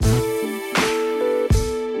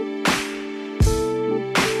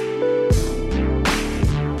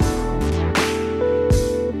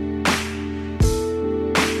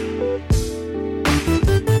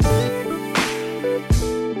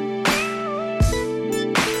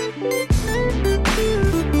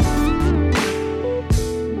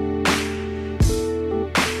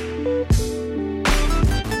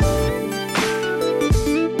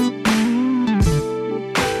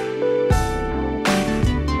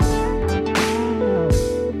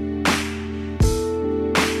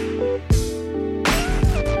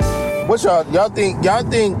What y'all think? Y'all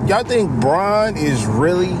think Bron is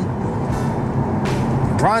really?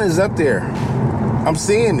 Bron is up there. I'm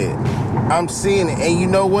seeing it, and you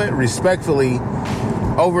know what? Respectfully,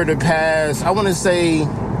 over the past, I want to say,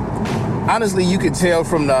 honestly, you could tell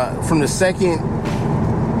from the second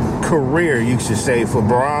career, you should say, for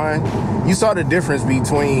Bron, you saw the difference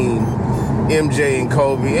between MJ and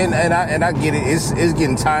Kobe, and I get it. It's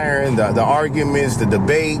getting tiring. The arguments, the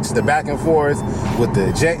debates, the back and forth with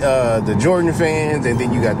the Jordan fans, and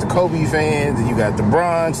then you got the Kobe fans, and you got the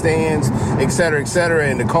Bron stands, et cetera, et cetera.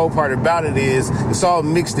 And the cold part about it is it's all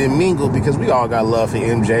mixed and mingled because we all got love for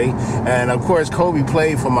MJ, and of course Kobe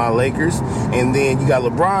played for my Lakers, and then you got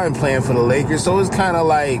LeBron playing for the Lakers. So it's kind of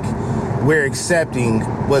like we're accepting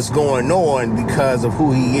what's going on because of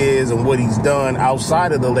who he is and what he's done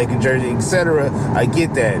outside of the Lakers jersey, etc. I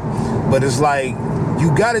get that. But it's like,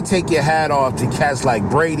 you got to take your hat off to cats like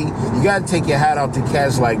Brady. You got to take your hat off to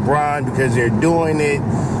cats like Bron because they're doing it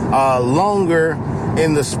longer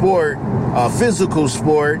in the sport, physical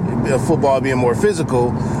sport, football being more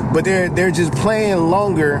physical, but they're just playing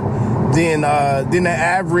longer than the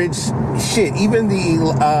average shit, even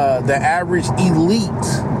the average elite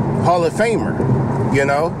Hall of Famer, you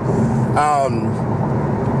know?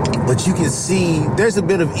 But you can see there's a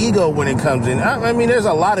bit of ego when it comes in. I mean, there's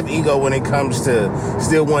a lot of ego when it comes to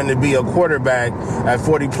still wanting to be a quarterback at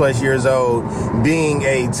 40 plus years old, being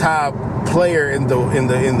a top player in the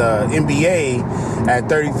NBA at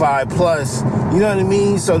 35 plus. You know what I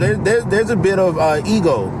mean? So there's a bit of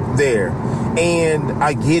ego there, and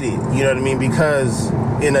I get it. You know what I mean? Because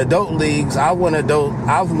in adult leagues, I've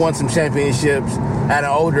won some championships at an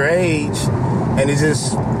older age, and it's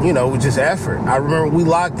just, you know, just effort. I remember we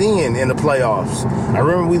locked in the playoffs. I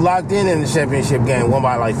remember we locked in the championship game, won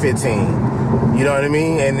by like 15. You know what I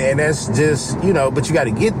mean? And that's just, you know, but you got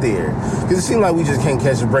to get there. Because it seems like we just can't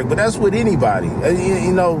catch a break. But that's with anybody.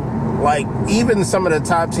 You know, like even some of the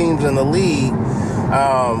top teams in the league,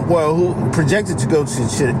 who projected to go to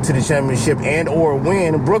the championship and or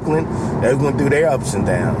win, Brooklyn, they went through their ups and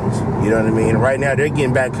downs. You know what I mean? Right now they're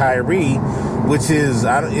getting back Kyrie, which is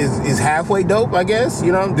halfway dope, I guess.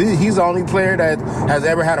 You know, he's the only player that has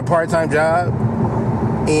ever had a part-time job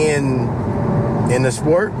in the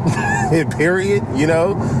sport, period, you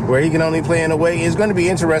know, where he can only play in a way. It's going to be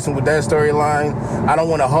interesting with that storyline. I don't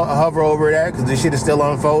want to hover over that because this shit is still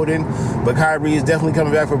unfolding. But Kyrie is definitely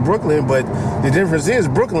coming back for Brooklyn. But the difference is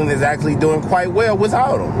Brooklyn is actually doing quite well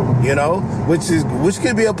without him, you know, which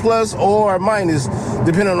could be a plus or a minus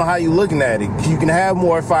depending on how you're looking at it. You can have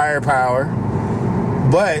more firepower,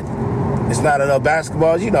 but it's not enough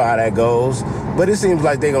basketball. You know how that goes. But it seems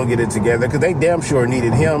like they're going to get it together because they damn sure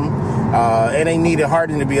needed him. And they needed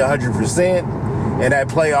Harden to be 100% in that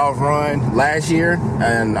playoff run last year,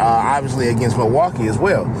 and obviously against Milwaukee as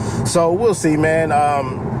well. So we'll see, man.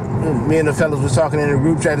 Me and the fellas was talking in the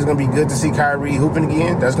group chat. It's going to be good to see Kyrie hooping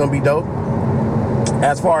again. That's going to be dope.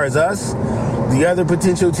 As far as us, the other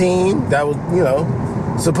potential team that was, you know,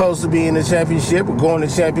 supposed to be in the championship or going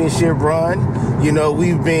to championship run, you know,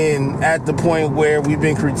 we've been at the point where we've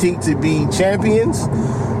been critiqued to be champions,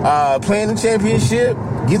 playing the championship,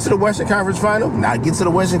 get to the Western Conference Final, not get to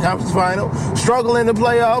the Western Conference Final, struggle in the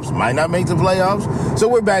playoffs, might not make the playoffs. So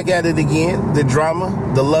we're back at it again. The drama,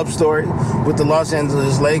 the love story with the Los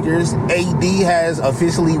Angeles Lakers. AD has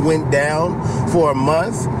officially went down for a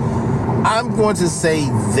month. I'm going to say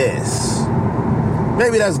this.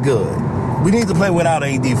 Maybe that's good. We need to play without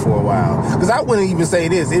AD for a while. Because I wouldn't even say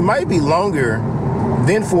this. It might be longer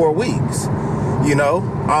than 4 weeks, you know?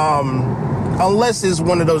 Unless it's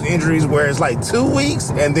one of those injuries where it's like 2 weeks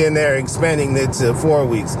and then they're expanding it to 4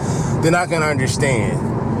 weeks, then I can understand.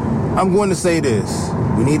 I'm going to say this.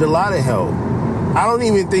 We need a lot of help. I don't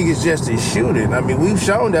even think it's just a shooting. I mean, we've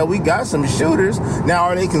shown that we got some shooters. Now,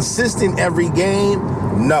 are they consistent every game?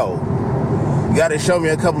 No. You got to show me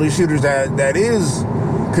a couple of shooters that is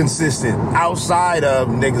consistent outside of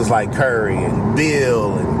niggas like Curry and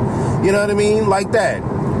Bill and, you know what I mean? Like that.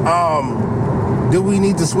 Do we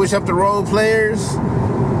need to switch up the role players?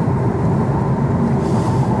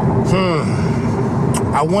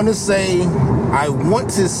 I want to say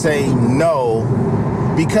no,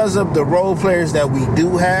 because of the role players that we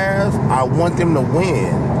do have. I want them to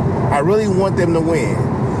win. I really want them to win.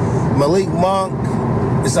 Malik Monk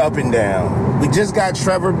is up and down. We just got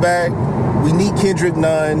Trevor back. We need Kendrick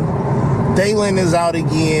Nunn. Dalen is out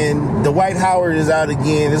again. Dwight Howard is out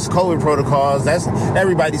again. It's COVID protocols.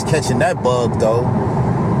 Everybody's catching that bug, though.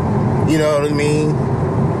 You know what I mean?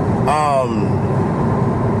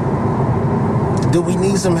 Do we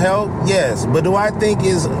need some help? Yes. But do I think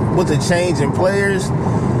is with the change in players?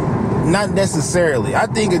 Not necessarily. I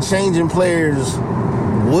think a change in players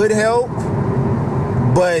would help,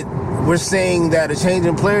 but we're saying that a change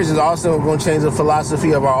in players is also going to change the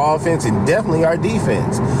philosophy of our offense and definitely our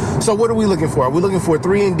defense. So what are we looking for? Are we looking for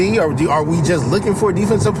 3-and-D, or are we just looking for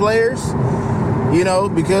defensive players? You know,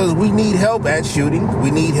 because we need help at shooting.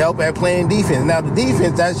 We need help at playing defense. Now, the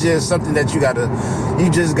defense, that's just something that you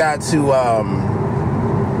just got to,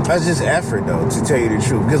 that's just effort, though, to tell you the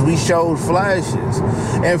truth, because we showed flashes.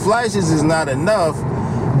 And flashes is not enough,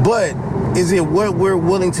 but is it what we're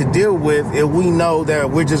willing to deal with if we know that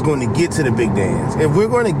we're just going to get to the big dance? If we're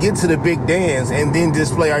going to get to the big dance and then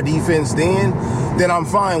display our defense then I'm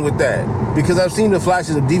fine with that. Because I've seen the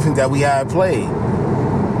flashes of defense that we have played.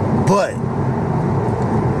 But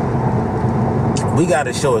we got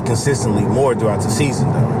to show it consistently more throughout the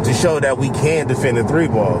season, though, to show that we can defend the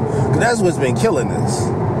 3-ball. Because that's what's been killing us.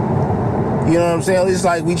 You know what I'm saying? It's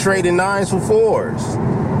like we traded 9s for 4s.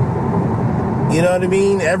 You know what I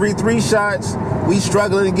mean? Every 3 shots, we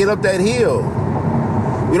struggling to get up that hill.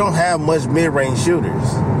 We don't have much mid-range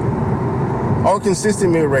shooters or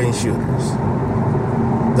consistent mid-range shooters.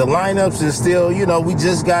 The lineups is still, you know, we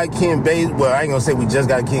just got Ken Bazemore. Well, I ain't going to say we just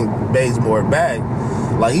got Ken Bazemore back.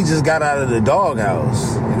 Like, he just got out of the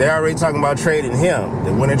doghouse. And they're already talking about trading him.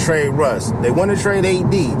 They want to trade Russ. They want to trade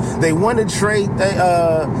AD. They want to trade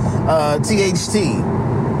THT.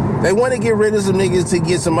 They want to get rid of some niggas to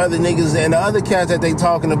get some other niggas. And the other cats that they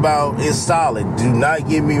talking about is solid. Do not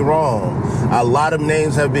get me wrong. A lot of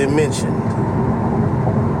names have been mentioned.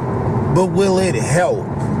 But will it help?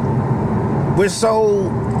 We're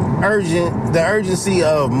so urgent. The urgency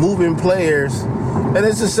of moving players. And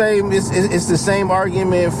it's the same. It's the same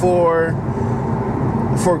argument for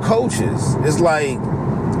coaches. It's like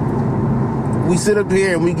we sit up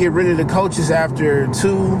here and we get rid of the coaches after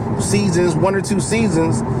 2 seasons, 1 or 2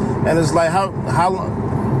 seasons, and it's like how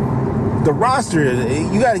the roster.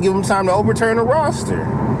 You got to give them time to overturn the roster.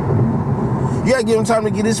 You got to give them time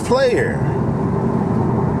to get his player.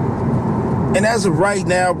 And as of right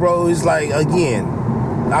now, bro, it's like, again,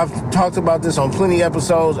 I've talked about this on plenty of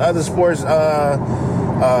episodes, other sports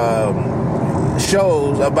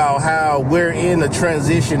shows, about how we're in a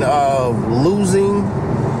transition of losing,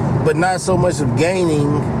 but not so much of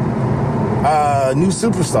gaining new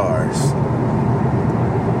superstars.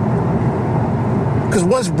 Because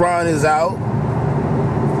once Bron is out,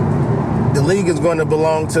 the league is going to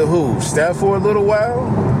belong to who? Steph for a little while?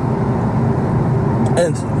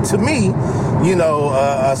 And to me, you know,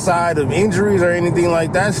 aside of injuries or anything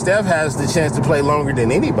like that, Steph has the chance to play longer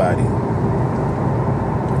than anybody.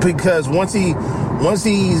 Because once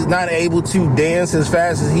he's not able to dance as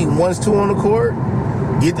fast as he wants to on the court,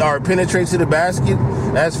 penetrate to the basket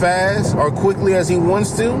as fast or quickly as he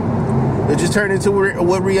wants to, it just turned into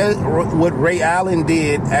what Ray Allen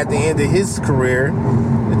did at the end of his career,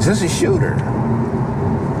 just a shooter.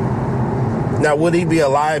 Now, would he be a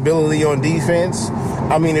liability on defense?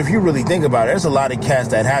 I mean, if you really think about it, there's a lot of cats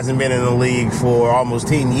that hasn't been in the league for almost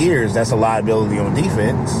 10 years. That's a liability on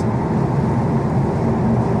defense.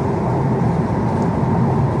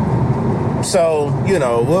 So, you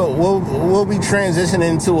know, we'll be transitioning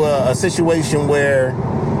into a situation where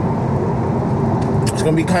it's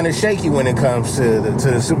going to be kind of shaky when it comes to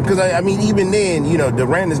the super. Because I mean, even then, you know,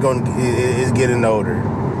 Durant is getting older,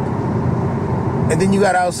 and then you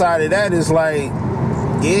got outside of that, it's like,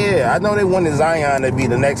 yeah, I know they wanted Zion to be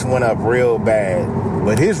the next one up real bad,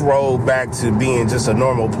 but his road back to being just a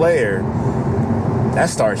normal player, that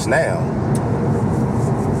starts now.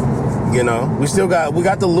 You know, we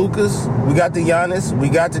got the Lucas, we got the Giannis, we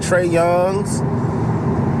got the Trae Youngs,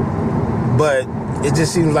 but it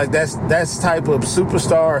just seems like that's type of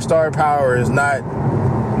superstar or star power is not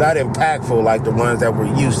impactful like the ones that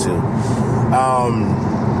we're used to.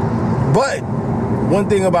 But one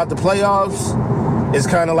thing about the playoffs, it's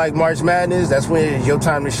kind of like March Madness. That's when it's your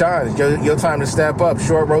time to shine. It's your time to step up.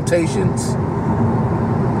 Short rotations,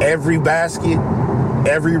 every basket,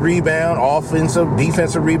 every rebound, offensive,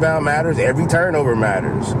 defensive rebound matters. Every turnover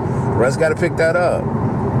matters. Russ got to pick that up.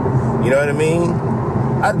 You know what I mean?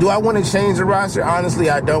 Do I want to change the roster? Honestly,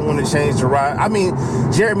 I don't want to change the roster. I mean,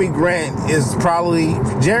 Jeremy Grant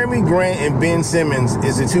and Ben Simmons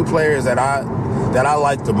is the 2 players that I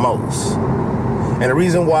like the most. And the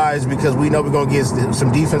reason why is because we know we're going to get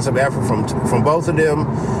some defensive effort from both of them.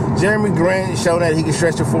 Jeremy Grant showing that he can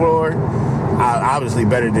stretch the floor. Obviously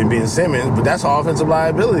better than Ben Simmons, but that's offensive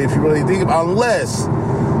liability if you really think about it.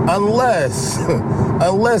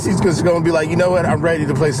 Unless he's just going to be like, you know what, I'm ready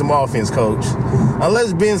to play some offense, coach.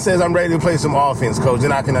 Unless Ben says I'm ready to play some offense, coach,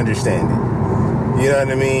 then I can understand it. You know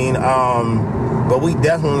what I mean? but we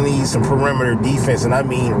definitely need some perimeter defense, and I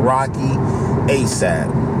mean Rocky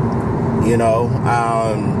ASAP. You know,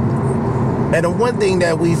 and the one thing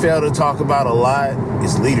that we fail to talk about a lot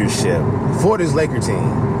is leadership for this Laker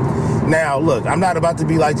team. Now, look, I'm not about to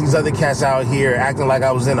be like these other cats out here acting like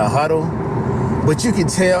I was in a huddle, but you can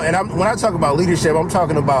tell, and when I talk about leadership, I'm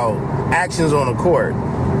talking about actions on the court.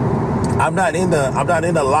 I'm not in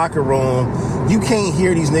the locker room. You can't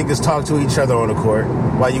hear these niggas talk to each other on the court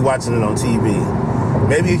while you're watching it on TV.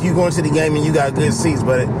 Maybe if you go into the game and you got good seats,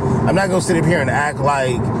 but I'm not going to sit up here and act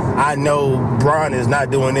like I know Bron is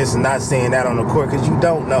not doing this and not saying that on the court, because you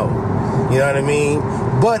don't know. You know what I mean?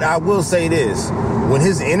 But I will say this. When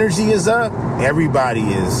his energy is up, everybody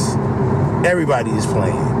is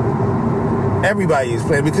playing. Everybody is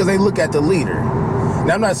playing because they look at the leader.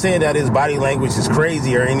 Now, I'm not saying that his body language is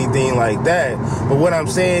crazy or anything like that, but what I'm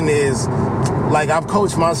saying is, like, I've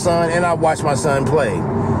coached my son and I've watched my son play.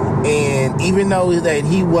 And even though that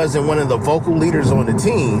he wasn't one of the vocal leaders on the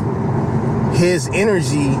team, his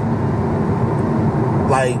energy,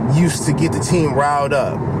 like, used to get the team riled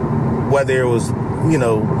up. Whether it was, you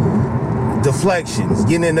know, deflections,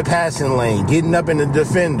 getting in the passing lane, getting up in the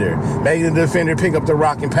defender, making the defender pick up the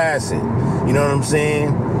rock and pass it. You know what I'm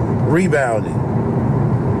saying? Rebounding.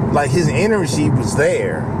 Like, his energy was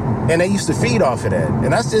there, and they used to feed off of that.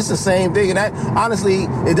 And that's just the same thing. And that, honestly,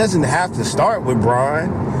 it doesn't have to start with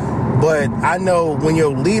Bron, but I know when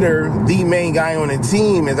your leader, the main guy on the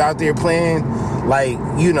team, is out there playing, like,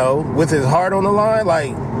 you know, with his heart on the line,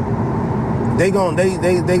 like, they gonna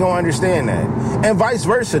understand that. And vice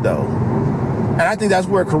versa, though. And I think that's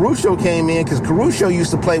where Caruso came in, because Caruso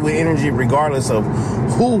used to play with energy regardless of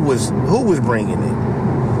who was bringing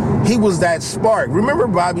it. He was that spark. Remember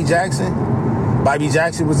Bobby Jackson? Bobby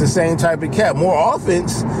Jackson was the same type of cat. More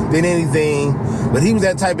offense than anything, but he was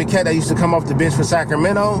that type of cat that used to come off the bench for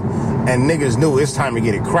Sacramento, and niggas knew it's time to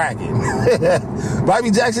get it cracking.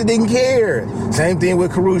 Bobby Jackson didn't care. Same thing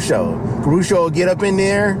with Caruso. Caruso would get up in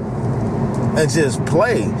there and just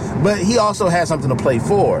play. But he also had something to play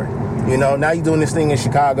for. You know, now you're doing this thing in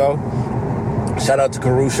Chicago. Shout out to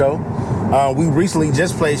Caruso. We recently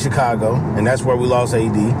just played Chicago, and that's where we lost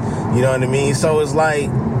AD. You know what I mean? So it's like,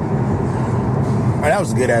 man, that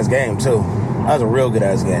was a good-ass game, too. That was a real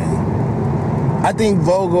good-ass game. I think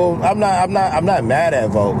Vogel, I'm not mad at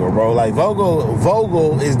Vogel, bro. Like,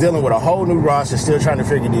 Vogel is dealing with a whole new roster, still trying to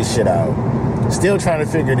figure this shit out.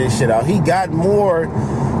 He got more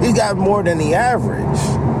than the average.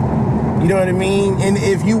 You know what I mean? And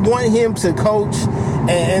if you want him to coach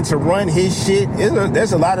and to run his shit,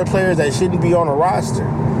 there's a lot of players that shouldn't be on a roster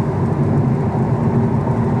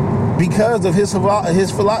because of his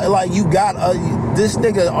philosophy. Like, you got this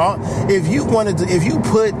nigga. If you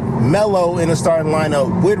put Melo in a starting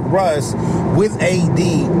lineup with Russ, with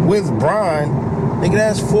AD, with Bron, nigga,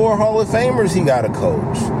 that's 4 Hall of Famers he got to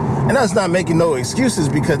coach. And that's not making no excuses,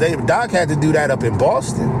 because Doc had to do that up in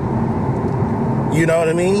Boston. You know what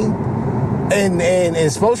I mean? And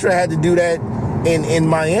Spoelstra had to do that in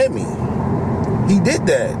Miami. He did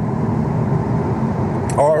that.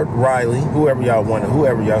 Or Riley, whoever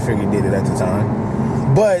y'all figured did it at the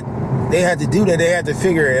time. But they had to do that. They had to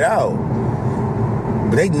figure it out.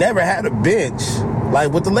 But they never had a bench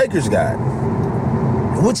like what the Lakers got.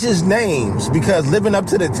 Which is names, because living up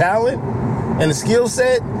to the talent and the skill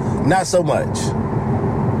set, not so much.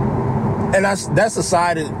 And that's the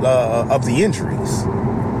side of the injuries.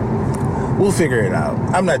 We'll figure it out.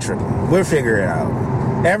 I'm not tripping. We'll figure it out.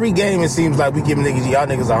 Every game, it seems like we give y'all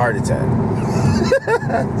niggas a heart attack.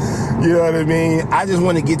 You know what I mean? I just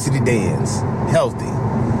want to get to the dance healthy.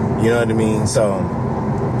 You know what I mean? So,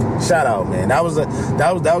 shout out, man. That was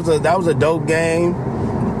a dope game.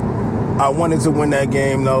 I wanted to win that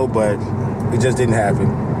game though, but it just didn't happen.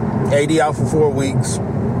 AD out for 4 weeks.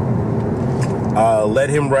 Let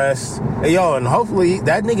him rest. Hey, yo, and hopefully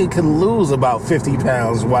that nigga can lose about 50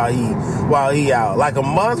 pounds while he out. Like a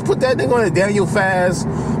month, put that nigga on a Daniel fast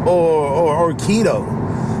or keto.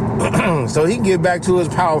 So he can get back to his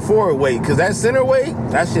power forward weight. Because that center weight,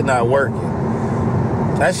 that shit not working.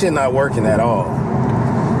 That shit not working at all.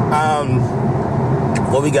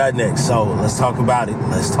 What we got next? So let's talk about it.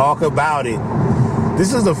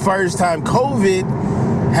 This is the first time COVID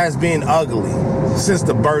has been ugly since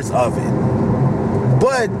the birth of it.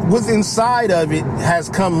 But with inside of it has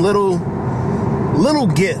come little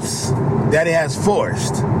gifts that it has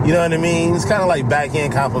forced. You know what I mean? It's kind of like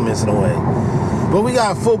backhand compliments in a way. But we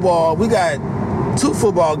got football. We got 2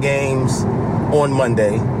 football games on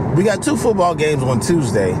Monday. We got 2 football games on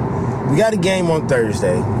Tuesday. We got a game on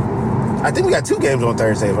Thursday. I think we got 2 games on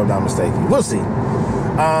Thursday, if I'm not mistaken. We'll see.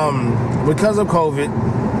 Because of COVID,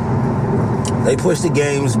 They pushed the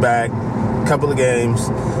games back, a couple of games.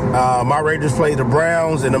 My Raiders played the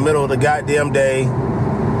Browns in the middle of the goddamn day.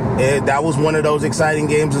 That was one of those exciting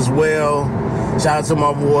games as well. Shout out to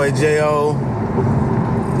my boy J.O.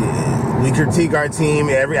 We critique our team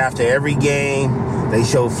after every game. They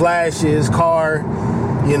show flashes, Carlson.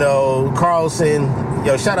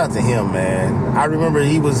 Yo, shout out to him, man. I remember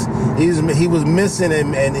he was missing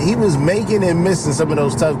and he was making and missing some of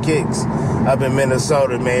those tough kicks up in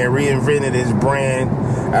Minnesota, man. Reinvented his brand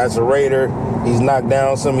as a Raider. He's knocked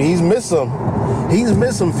down some. He's missed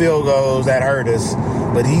some field goals that hurt us,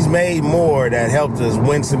 but he's made more that helped us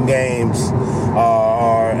win some games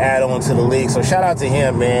or add on to the league. So shout out to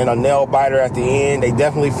him, man. A nail biter at the end. They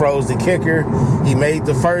definitely froze the kicker. He made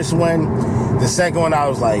the first one. The second one, I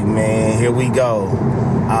was like, man, here we go.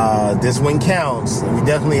 This one counts. We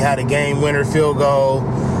definitely had a game winner field goal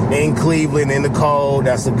in Cleveland in the cold.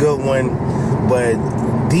 That's a good one.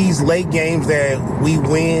 But these late games that we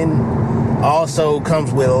win also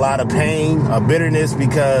comes with a lot of pain, a bitterness,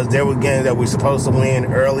 because there were games that we're supposed to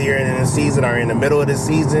win earlier in the season or in the middle of the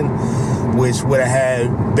season, which would have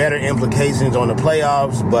had better implications on the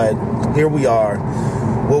playoffs. But here we are.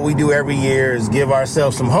 What we do every year is give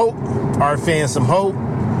ourselves some hope, our fans some hope,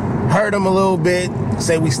 hurt them a little bit,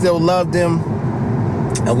 say we still love them,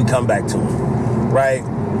 and we come back to them, right?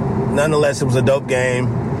 Nonetheless, it was a dope game.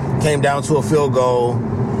 Came down to a field goal.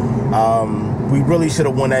 We really should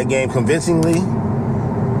have won that game convincingly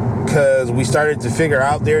because we started to figure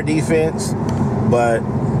out their defense, but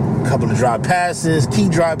a couple of drop passes, key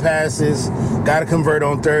drop passes, got to convert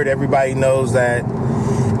on third. Everybody knows that.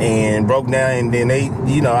 And broke down, and then they,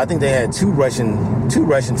 I think they had two rushing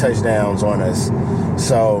touchdowns on us.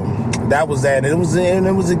 So that was that. And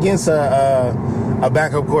it was against a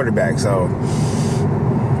backup quarterback. So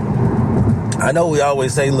I know we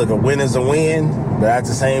always say, look, a win is a win, but at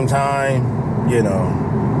the same time,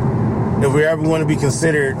 if we ever want to be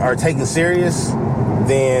considered or taken serious,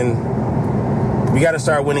 then we got to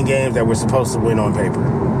start winning games that we're supposed to win on paper.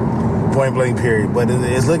 Point blank, period. But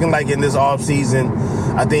it's looking like in this offseason,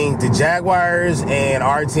 I think the Jaguars and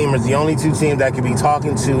our team is the only two teams that could be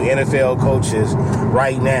talking to NFL coaches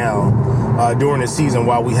right now during the season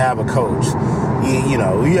while we have a coach.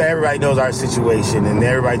 Everybody knows our situation, and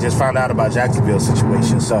everybody just found out about Jacksonville's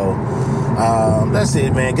situation. So that's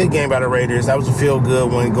it, man. Good game by the Raiders. That was a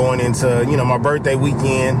feel-good one going into, my birthday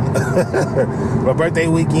weekend.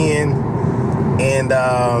 And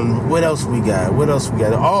what else we got?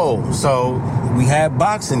 Oh, so we had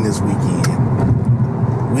boxing this weekend.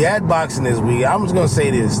 I'm just going to say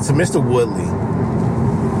this to Mr. Woodley.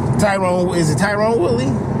 Is it Tyrone Woodley?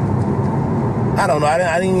 I don't know.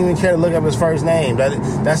 I didn't even care to look up his first name.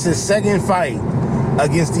 That's his second fight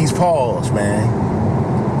against these Pauls, man.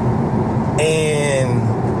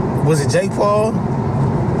 And was it Jake Paul?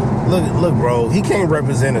 Look, bro. He can't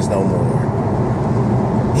represent us no more.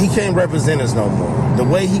 The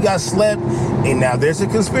way he got slept, and now there's a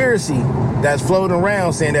conspiracy that's floating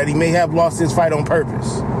around saying that he may have lost his fight on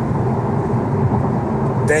purpose.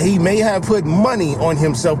 That he may have put money on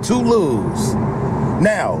himself to lose.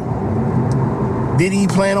 Now, did he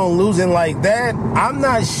plan on losing like that? I'm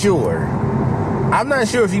not sure.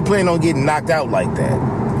 If he planned on getting knocked out like that.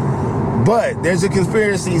 But there's a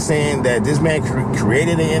conspiracy saying that this man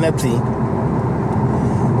created an NFT,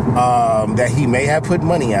 that he may have put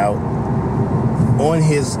money out on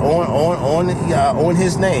his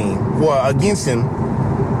name or against him,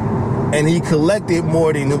 and he collected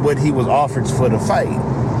more than what he was offered for the fight.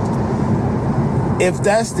 If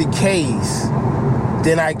that's the case,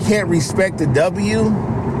 then I can't respect the W,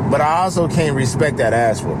 but I also can't respect that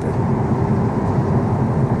ass whooping.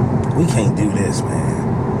 We can't do this, man.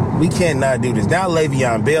 We cannot do this. Now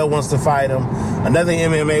Le'Veon Bell wants to fight him. Another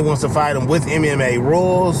MMA wants to fight him with MMA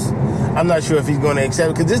rules. I'm not sure if he's going to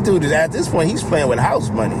accept it, because this dude is, at this point, he's playing with house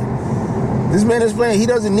money. This man is playing. He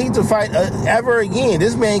doesn't need to fight ever again.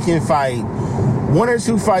 This man can fight 1 or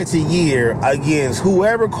 2 fights a year against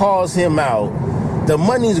whoever calls him out. The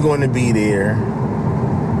money's going to be there.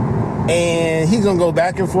 And he's going to go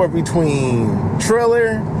back and forth between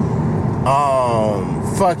Triller,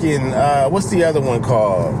 what's the other one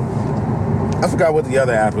called? I forgot what the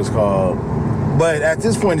other app is called. But at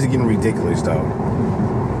this point, it's getting ridiculous, though.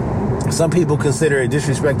 Some people consider it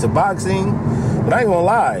disrespect to boxing, but I ain't gonna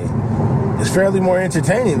lie, it's fairly more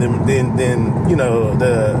entertaining than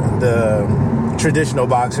the traditional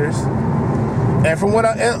boxers. And from what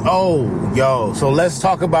so let's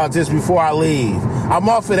talk about this before I leave. I'm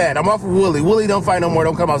off of that. I'm off of Willie. Willie don't fight no more.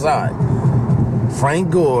 Don't come outside.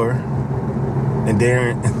 Frank Gore and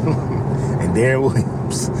Darren Williams.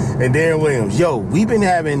 Phillips and Darren Williams. Yo, me and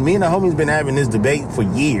the homies been having this debate for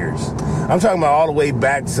years. I'm talking about all the way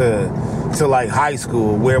back to like high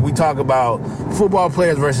school, where we talk about football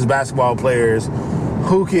players versus basketball players,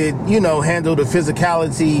 who could, handle the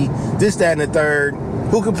physicality, this, that, and the third,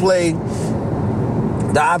 who could play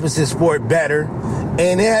the opposite sport better.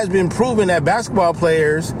 And it has been proven that basketball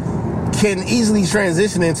players can easily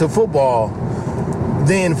transition into football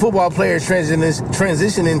than football players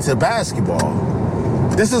transition into basketball.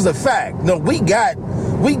 This is a fact. No, we got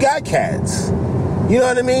cats. You know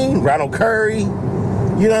what I mean? Ronald Curry.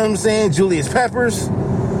 You know what I'm saying? Julius Peppers.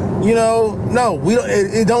 No, we don't.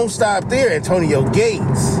 It don't stop there. Antonio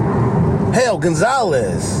Gates. Hell,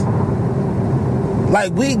 Gonzalez.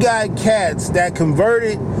 Like, we got cats that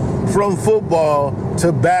converted from football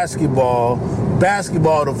to basketball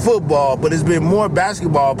to football, but it's been more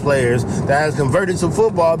basketball players that has converted to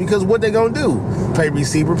football because what they gonna do? Play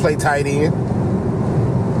receiver, play tight end.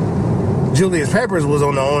 Julius Peppers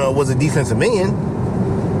was a defensive end.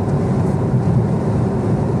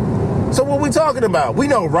 So what we talking about? We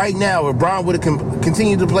know right now if Bron would have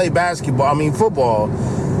continued to play football,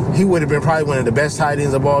 he would have been probably one of the best tight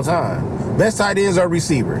ends of all time. Best tight ends are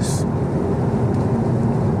receivers.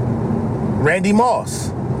 Randy Moss.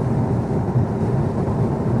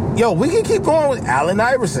 Yo, we can keep going with Allen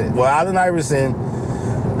Iverson. Well, Allen Iverson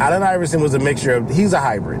was a mixture of, he's a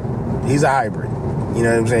hybrid. You know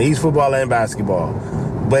what I'm saying? He's football and basketball.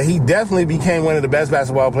 But he definitely became one of the best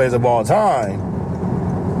basketball players of all time.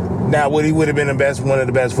 Now, would he have been one of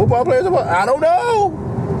the best football players of all time? I don't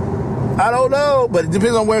know. But it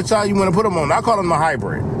depends on where side you want to put him on. I call him a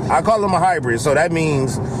hybrid. So that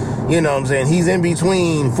means, he's in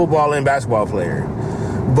between football and basketball player.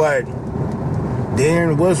 But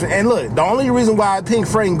Darren Wilson, and look, the only reason why I picked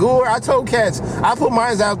Frank Gore, I told cats, I put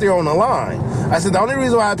mine out there on the line. I said the only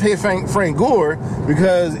reason why I picked Frank Gore,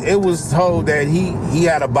 because it was told that he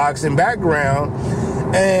had a boxing background,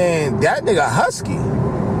 and that nigga husky.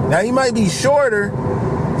 Now, he might be shorter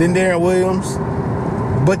than Darren Williams,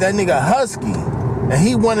 but that nigga husky. And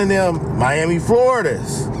he one of them Miami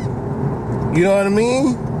Floridas. You know what I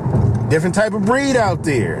mean? Different type of breed out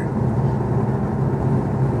there.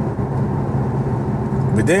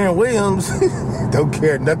 But Darren Williams don't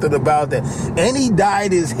care nothing about that. And he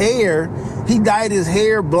dyed his hair. He dyed his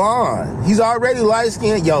hair blonde. He's already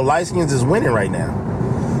light-skinned. Yo, light-skins is winning right now.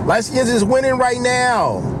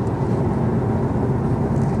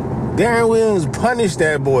 Darren Williams punished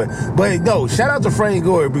that boy. But no, shout out to Frank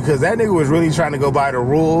Gore, because that nigga was really trying to go by the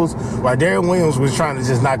rules while Darren Williams was trying to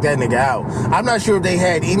just knock that nigga out. I'm not sure if they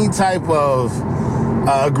had any type of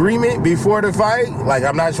agreement before the fight. Like,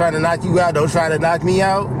 I'm not trying to knock you out, don't try to knock me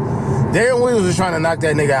out. Darren Williams was trying to knock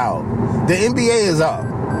that nigga out. The NBA is up.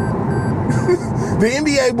 The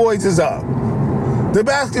NBA boys is up. The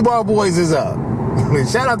basketball boys is up.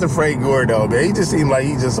 Shout out to Frank Gore, though, man. He just seemed like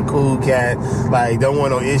he's just a cool cat. Like, don't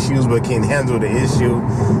want no issues, but can handle the issue.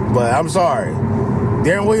 But I'm sorry.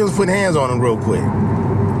 Darren Williams put hands on him real quick.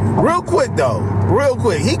 Real quick.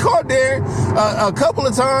 He caught Darren a couple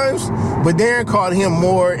of times, but Darren caught him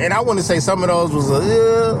more. And I want to say some of those was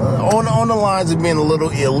on the lines of being a little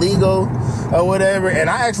illegal or whatever. And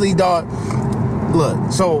I actually thought,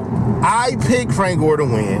 look, so I picked Frank Gore to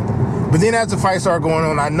win. But then as the fight started going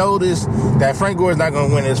on, I noticed that Frank Gore is not going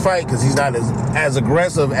to win this fight because he's not as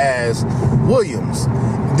aggressive as Williams.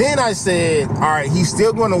 Then I said, all right, he's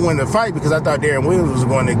still going to win the fight, because I thought Darren Williams was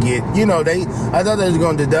going to get, I thought they was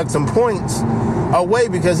going to deduct some points away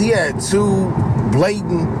because he had two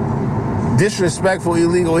blatant, disrespectful,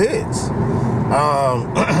 illegal hits.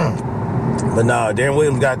 But no, Darren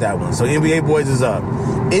Williams got that one. So NBA boys is up.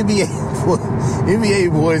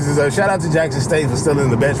 NBA boys is up. Shout out to Jackson State for still in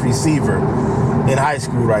the best receiver in high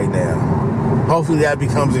school right now. Hopefully that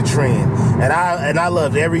becomes a trend. And I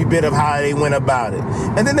loved every bit of how they went about it.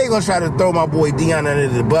 And then they gonna try to throw my boy Deion under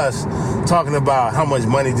the bus, talking about how much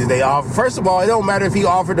money did they offer. First of all, it don't matter if he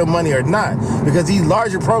offered the money or not, because these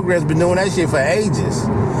larger programs been doing that shit for ages.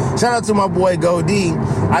 Shout out to my boy Go D.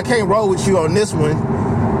 I can't roll with you on this one.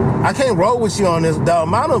 The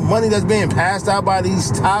amount of money that's being passed out by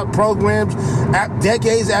these top programs,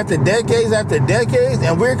 decades after decades after decades,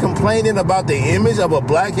 and we're complaining about the image of a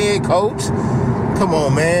black head coach. Come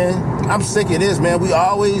on, man. I'm sick of this, man. We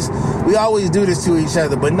always do this to each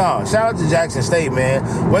other. But no, shout out to Jackson State, man.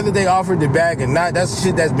 Whether they offered the bag or not, that's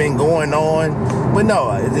shit that's been going on. But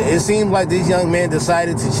no, it seems like this young man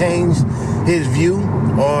decided to change his view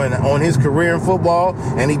on his career in football,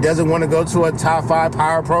 and he doesn't want to go to a top 5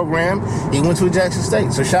 power program. He went to Jackson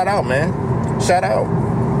State. So shout out, man. Shout out.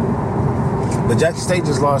 But Jackson State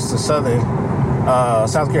just lost to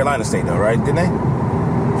South Carolina State, though, right? Didn't they?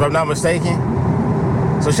 if I'm not mistaken.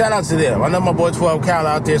 So shout out to them. I know my boy 12 Cal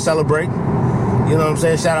out there celebrating. You know what I'm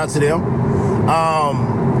saying? Shout out to them.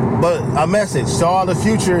 But a message to all the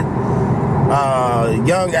future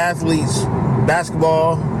young athletes,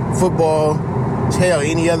 basketball, football, hell,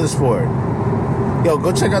 any other sport. Yo,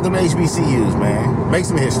 go check out them HBCUs, man. Make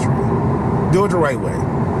some history. Do it the right way.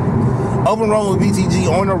 Open Road with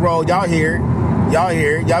BTG on the road. Y'all hear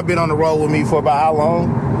it. Y'all been on the road with me for about how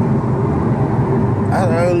long? I've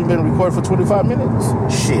only been recording for 25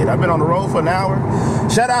 minutes. Shit, I've been on the road for an hour.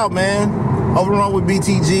 Shout out, man. Open Road with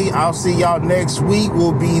BTG. I'll see y'all next week.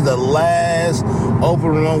 Will be the last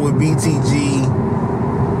Open Road with BTG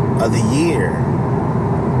of the year.